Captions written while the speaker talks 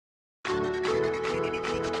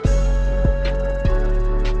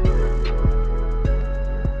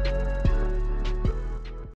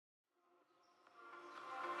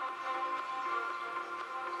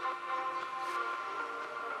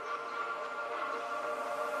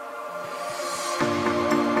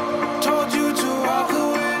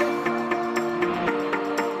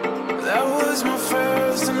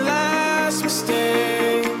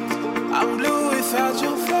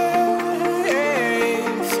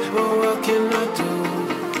can I do?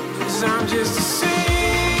 'Cause I'm just a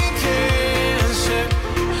sinking ship,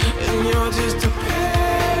 and you're just a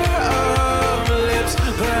pair of lips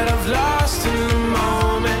that I've lost in the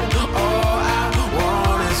moment. All I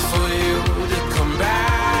want is for you to come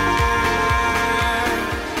back.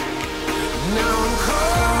 Now I'm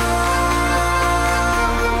caught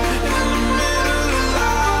in the middle of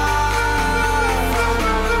life,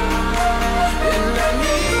 and I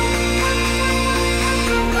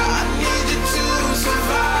need you to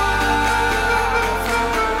survive.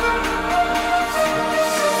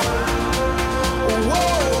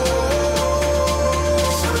 Whoa,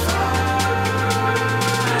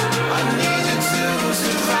 I need you to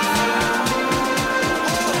survive.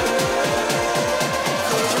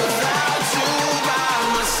 'Cause without you by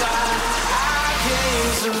my side, I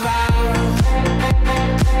can't survive.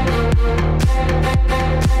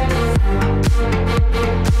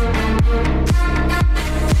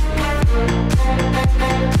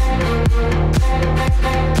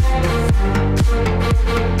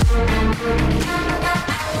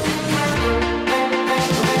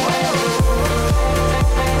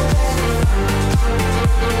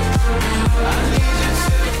 I need you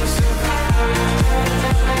to survive.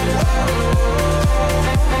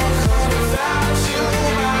 'Cause without you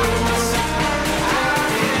by my side, I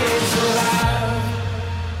can't survive.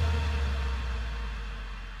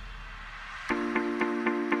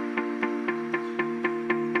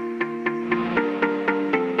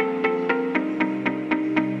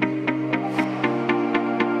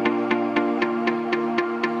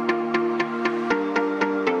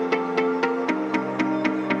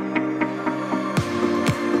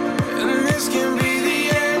 And this can be the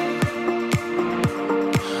end.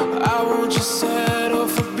 I won't just settle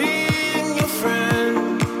for being your friend.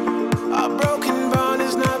 Our broken bond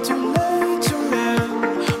is not too late to mend.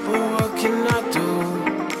 But what can I do?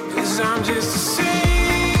 'Cause I'm just a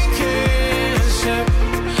sinking ship,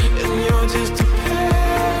 and you're just a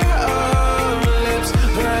pair of lips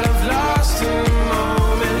that I've lost in the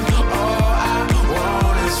moment. All I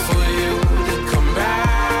want is for you to come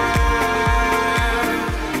back.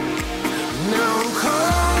 Now I'm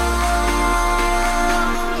caught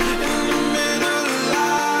in the middle of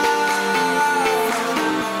life,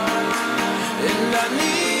 and I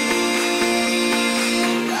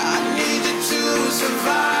need you to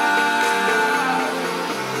survive.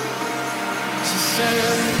 She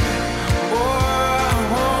said, boy, I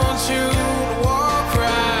want you to walk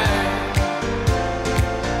right,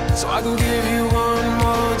 so I can give you one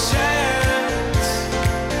more chance.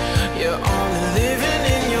 You're only living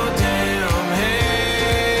in your damn head.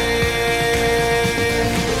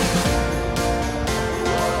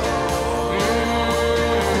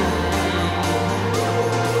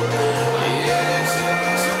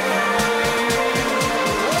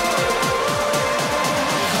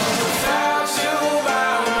 Without you by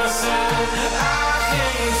my side, I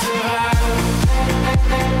can't survive.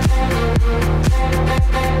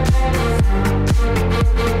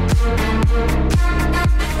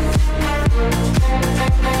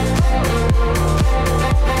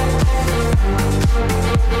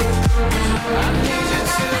 I need you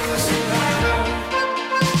to survive.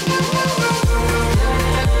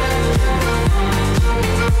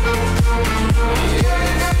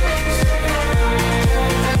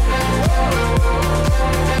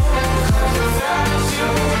 Without you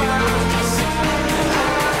by my side,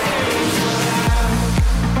 I can't survive.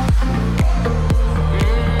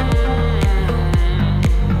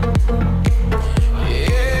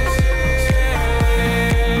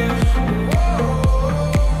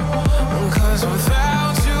 'Cause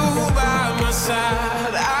without you by my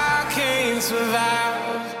side, I can't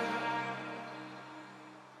survive.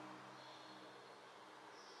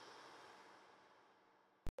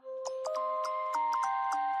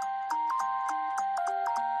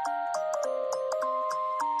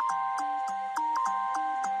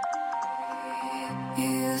 You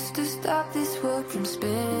used to stop this world from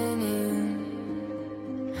spinning.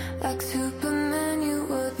 Like Superman, you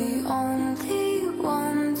were the only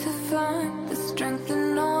one to find the strength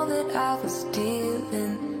in all that I was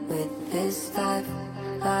dealing with. This life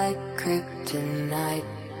like kryptonite.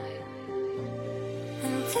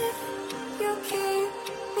 And if you keep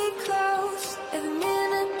me close, every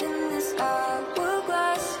minute in this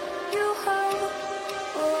hourglass, you hold.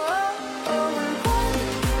 Oh, oh, oh, and when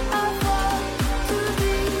I fall to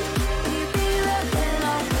thee, you be right when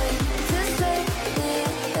I wait to save me,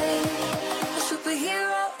 a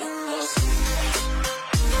superhero in your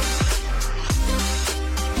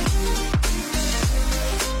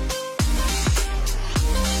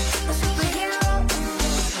a superhero in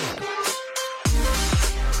your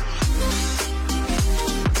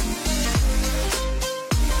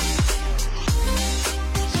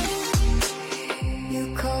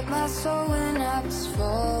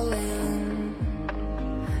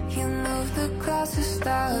else to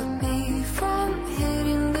stop me from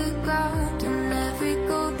hitting the ground. And every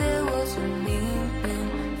goal there was a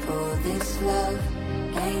meaning, for this love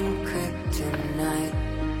ain't kryptonite.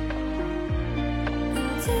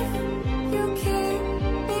 And if you keep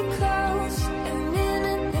me close, a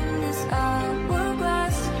minute in this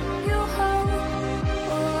hourglass you hold.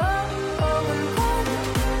 Oh, oh, oh, and when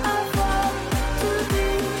I fall to be,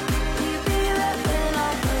 you be there when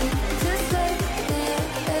I wait to say it.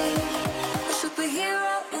 A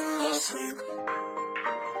superhero in your sleep.